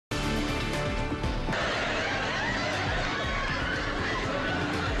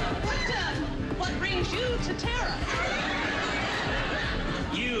it's a terror.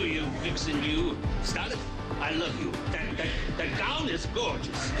 You vixen, you. Stop it. I love you. That gown is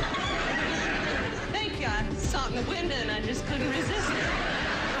gorgeous. Thank you. I saw it in the window and I just couldn't resist it.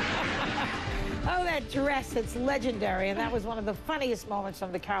 Oh, that dress, it's legendary. And that was one of the funniest moments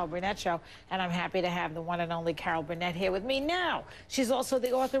from the Carol Burnett Show. And I'm happy to have the one and only Carol Burnett here with me now. She's also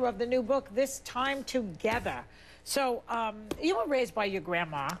the author of the new book, This Time Together. So you were raised by your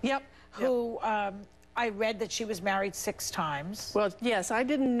grandma. Yep. Who I read that she was married 6 times. Well, yes, I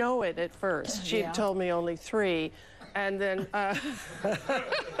didn't know it at first. She had told me only 3. And then...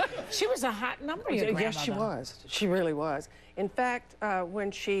 She was a hot number, your grandmother. Yes, she was. She really was. In fact, when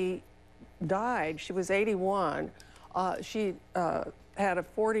she died, she was 81. She had a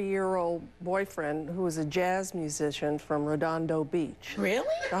 40-year-old boyfriend who was a jazz musician from Redondo Beach. Really?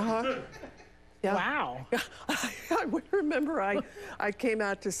 Uh-huh. Yeah. Wow. I remember I came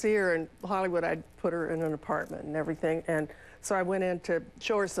out to see her in Hollywood. I'd put her in an apartment and everything. And so I went in to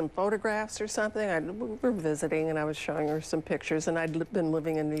show her some photographs or something. We were visiting, and I was showing her some pictures. And I'd been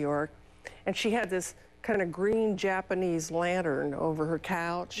living in New York. And she had this kind of green Japanese lantern over her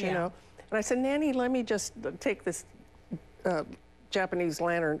couch, you know. And I said, Nanny, let me just take this Japanese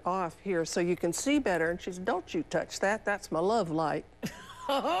lantern off here so you can see better. And she said, don't you touch that. That's my love light.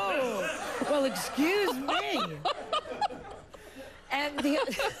 Oh, well, excuse me. And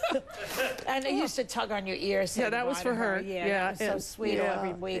and it used to tug on your ear. Yeah, that was for her. Yeah, that was so sweet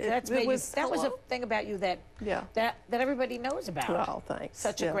every week. That was a thing about you that everybody knows about. Well, thanks.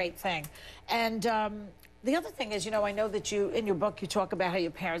 Such a great thing. And the other thing is, you know, I know that you, in your book, you talk about how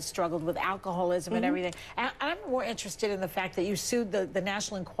your parents struggled with alcoholism and everything. And I'm more interested in the fact that you sued the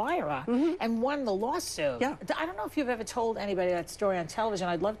National Enquirer and won the lawsuit. Yeah. I don't know if you've ever told anybody that story on television.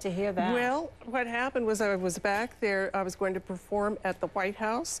 I'd love to hear that. Well, what happened was I was back there. I was going to perform at the White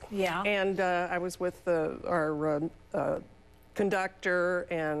House. Yeah. And I was with our conductor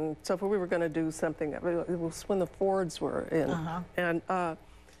and so forth. We were going to do something. It was when the Fords were in. And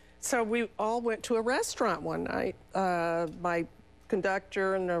so we all went to a restaurant one night, my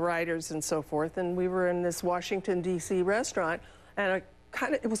conductor and the writers and so forth, and we were in this Washington, D.C. restaurant, and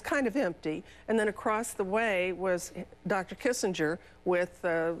it was kind of empty. And then across the way was Dr. Kissinger with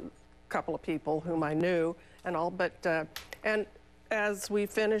a couple of people whom I knew and all, but, and as we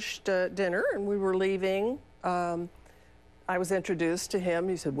finished dinner and we were leaving, I was introduced to him.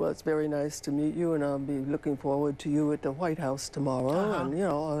 He said, well, it's very nice to meet you, and I'll be looking forward to you at the White House tomorrow, and, you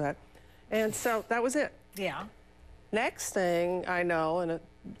know, all that. And so that was it. Yeah. Next thing I know, in a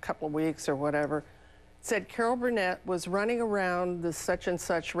couple of weeks or whatever, said Carol Burnett was running around the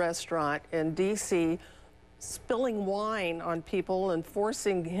such-and-such restaurant in D.C., spilling wine on people and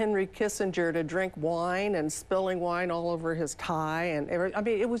forcing Henry Kissinger to drink wine and spilling wine all over his tie. And I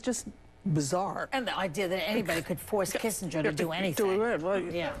mean, it was just bizarre. And the idea that anybody could force Kissinger to do anything. Do it. Well,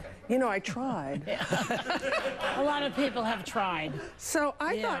 yeah. You know, I tried. A lot of people have tried. So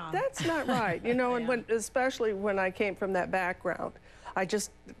I thought, that's not right. You know, and especially when I came from that background, it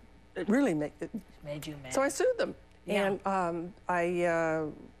really made you mad. So I sued them. Yeah.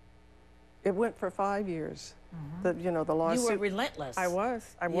 And it went for 5 years. You know, the lawsuit. You were relentless. I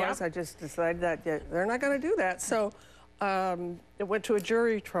was. I just decided that they're not going to do that. So it went to a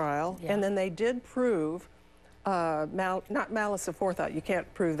jury trial, and then they did prove, not malice aforethought, you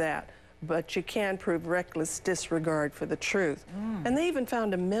can't prove that, but you can prove reckless disregard for the truth. And they even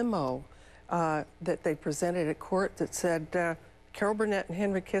found a memo that they presented at court that said, Carol Burnett and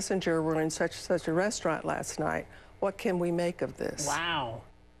Henry Kissinger were in such a restaurant last night. What can we make of this? Wow.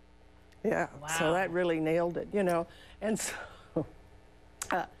 Yeah, so that really nailed it, you know. And so,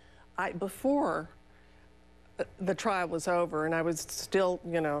 before the trial was over, and I was still,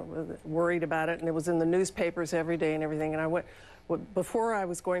 you know, worried about it, and it was in the newspapers every day and everything, and I went, before I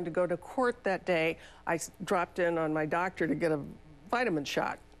was going to go to court that day, I dropped in on my doctor to get a vitamin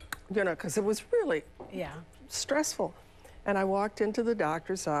shot, you know, because it was really stressful. And I walked into the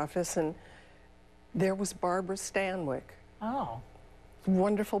doctor's office, and there was Barbara Stanwyck. Oh.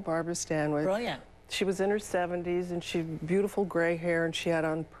 Wonderful Barbara Stanwyck. Brilliant. She was in her 70s, and she had beautiful gray hair, and she had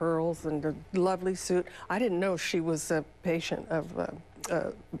on pearls and a lovely suit. I didn't know she was a patient of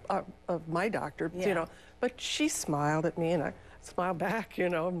my doctor, you know. But she smiled at me, and I smiled back, you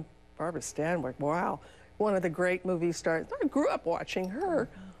know. Barbara Stanwyck, wow. One of the great movie stars. I grew up watching her.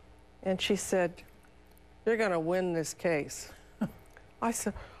 And she said, you're going to win this case. I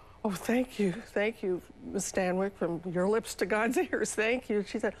said, oh, thank you, Ms. Stanwyck, from your lips to God's ears, thank you.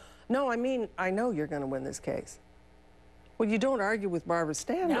 She said, no, I mean, I know you're going to win this case. Well, you don't argue with Barbara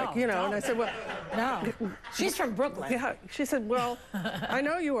Stanwyck, you know. And I said, well, no, she's from Brooklyn. Yeah, she said, well, I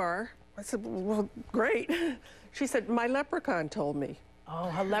know you are, I said, well, great. She said, my leprechaun told me.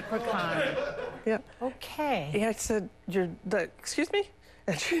 Oh, a leprechaun. Yeah. Okay. Yeah, I said, excuse me?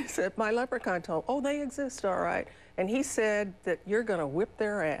 And she said, my leprechaun told, oh, they exist, all right. And he said that you're going to whip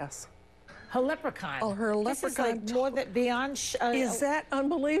their ass. Her leprechaun. Oh, her leprechaun. This is like more than beyond. Is that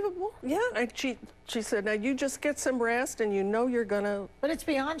unbelievable? Yeah. And she said, now you just get some rest, and you know you're going to. But it's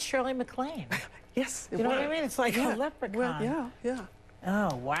beyond Shirley MacLaine. Yes. You know what I mean? It's like a leprechaun. Well, yeah.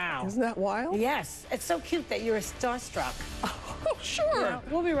 Oh, wow. Isn't that wild? Yes. It's so cute that you're starstruck. Oh, sure. Yeah.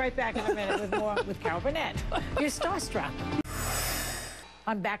 We'll be right back in a minute with more with Carol Burnett. You're starstruck.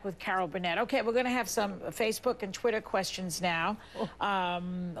 I'm back with Carol Burnett. Okay, we're going to have some Facebook and Twitter questions now.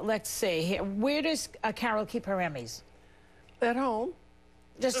 Let's see here. Where does Carol keep her Emmys? At home.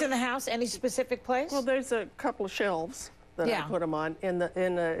 Just in the house? Any specific place? Well, there's a couple of shelves that I put them on.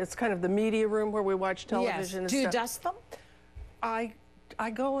 It's kind of the media room where we watch television. Yes. And Do you stuff. dust them? I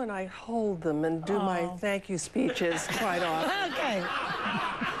go and I hold them and do my thank you speeches quite often. Okay.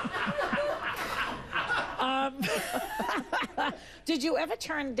 Did you ever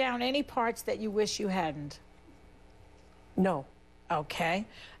turn down any parts that you wish you hadn't? No. Okay.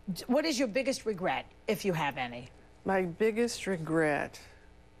 What is your biggest regret, if you have any? My biggest regret?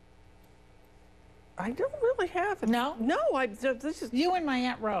 I don't really have it. No? No, this is... You and my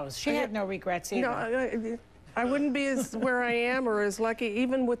Aunt Rose. She had no regrets either. No, I wouldn't be as where I am or as lucky,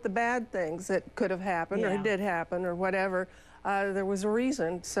 even with the bad things that could have happened or did happen or whatever. There was a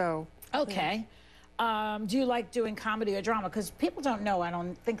reason, so... Okay. Do you like doing comedy or drama? Because people don't know. I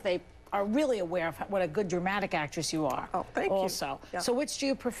don't think they are really aware of what a good dramatic actress you are. Oh, thank you. Also. Yeah. So which do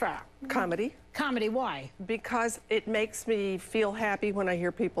you prefer? Comedy. Comedy, why? Because it makes me feel happy when I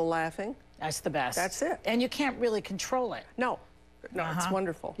hear people laughing. That's the best. That's it. And you can't really control it. No. No, it's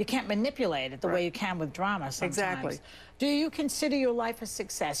wonderful. You can't manipulate it the way you can with drama sometimes. Exactly. Do you consider your life a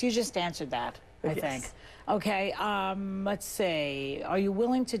success? You just answered that, I think. Okay, let's see. Are you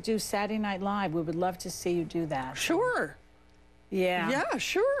willing to do Saturday Night Live? We would love to see you do that. Sure. Yeah. Yeah,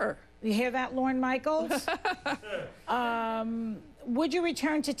 sure. You hear that, Lorne Michaels? Would you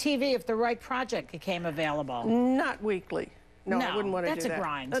return to TV if the right project became available? Not weekly. No, I wouldn't want to do that. That's a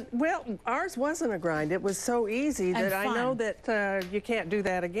grind. Well, ours wasn't a grind. It was so easy that I know that you can't do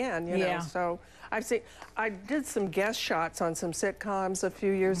that again, you know. So I did some guest shots on some sitcoms a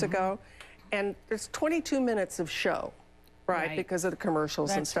few years ago, and there's 22 minutes of show, right? Because of the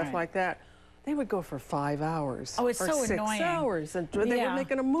commercials and stuff like that. They would go for 5 hours. Oh, it's or so 6 annoying. hours, and they were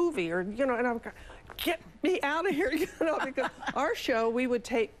making a movie, or you know, and I'm like, get me out of here, you know, because our show we would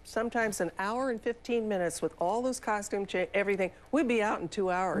tape sometimes an hour and 15 minutes with all those costume everything. We'd be out in 2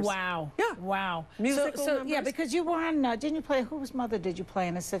 hours. Wow. Yeah. Wow. Musical so numbers. yeah, because you were on. Didn't you play? Whose mother did you play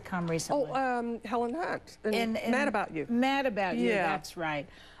in a sitcom recently? Oh, Helen Hunt. And Mad About You. Mad About You. Yeah. That's right.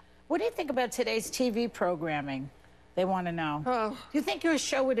 What do you think about today's TV programming? They want to know. Do you think your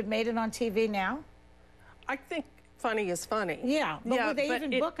show would have made it on TV now? I think funny is funny. Yeah, but would they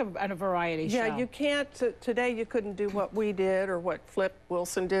even book a variety show? Yeah, you can't. Today you couldn't do what we did or what Flip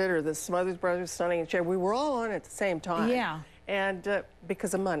Wilson did or the Smothers Brothers, Sonny and Cher. We were all on at the same time. Yeah. And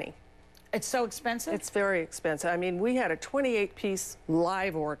because of money. It's so expensive? It's very expensive. I mean, we had a 28-piece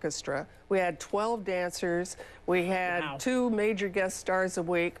live orchestra. We had 12 dancers. We had 2 major guest stars a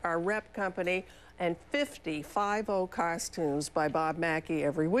week, our rep company, and 50 costumes by Bob Mackey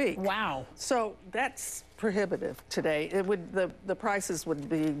every week. Wow. So that's prohibitive today. It would the prices would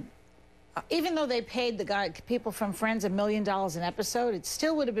be. Even though they paid the people from Friends $1 million an episode, it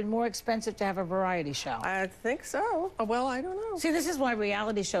still would have been more expensive to have a variety show. I think so. Well, I don't know. See, this is why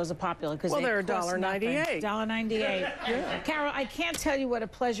reality shows are popular, because they're $1.98. $1.98. Yeah. Carol, I can't tell you what a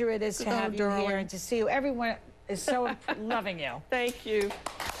pleasure it is to have you here and to see you. Everyone is so loving you. Thank you.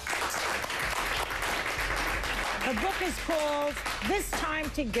 The book is called This Time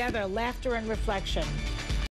Together, Laughter and Reflection.